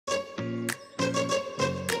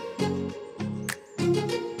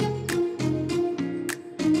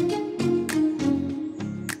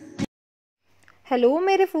Hello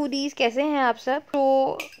मेरे foodies, कैसे हैं आप सब।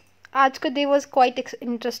 तो आज का day was quite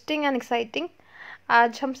interesting and exciting.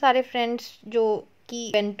 आज हम सारे फ्रेंड्स जो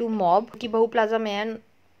कि वेंट टू मॉब की बहू प्लाजा में है,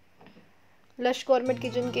 लश गवर्नमेंट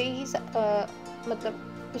किचन के ही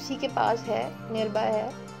मतलब उसी के पास है, नियर बाय है,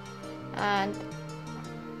 and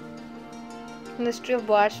ministry of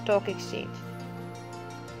bar stock exchange.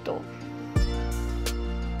 तो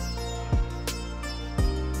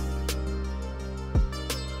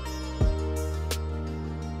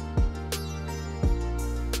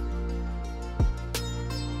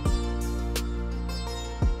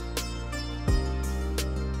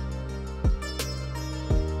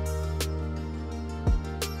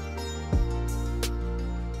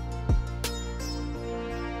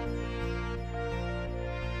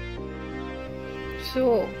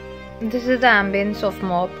this is the ambience of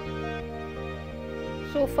mob.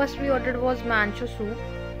 So first we ordered was mancho soup.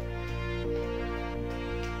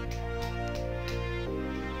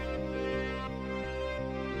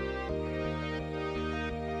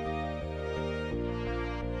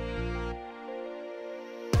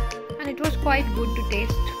 And it was quite good to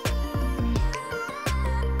taste.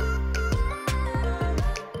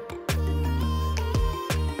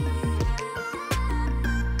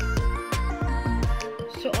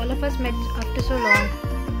 So all of us met after so long.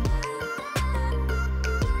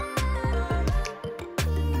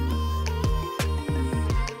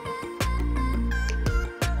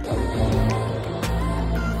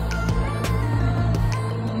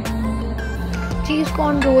 Cheese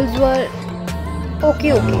corn rolls were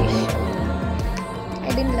okay. I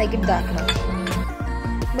didn't like it that much,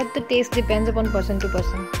 but the taste depends upon person to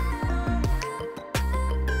person.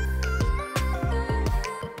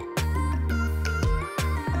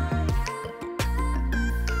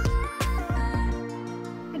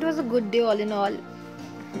 It was a good day all in all.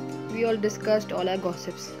 We all discussed all our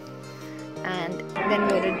gossips, and then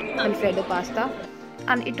we ordered Alfredo pasta,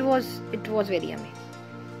 and it was very yummy.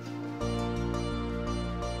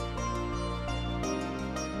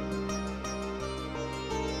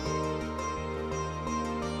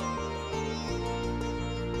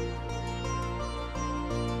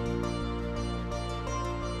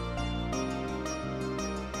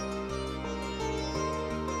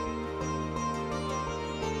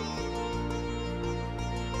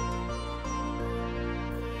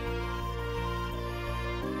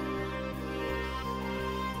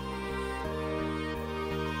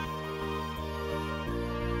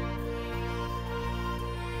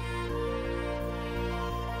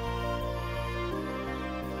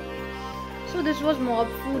 So this was mob.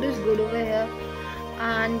 Food is good over here,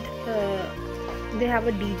 and they have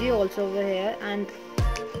a DJ also over here and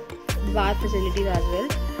bar facilities as well,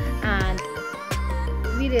 and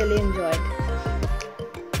we really enjoyed.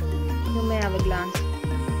 You may have a glance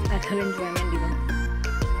at her enjoyment even.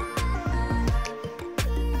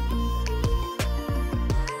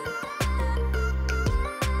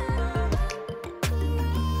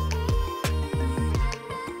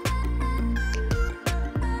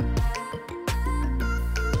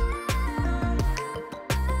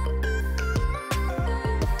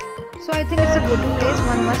 So I think it's a go-to place.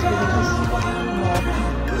 One must visit this mob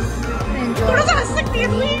and enjoy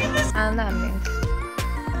and the ambience.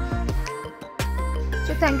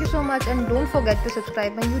 So thank you so much, and don't forget to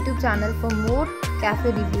subscribe my YouTube channel for more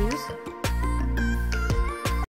cafe reviews.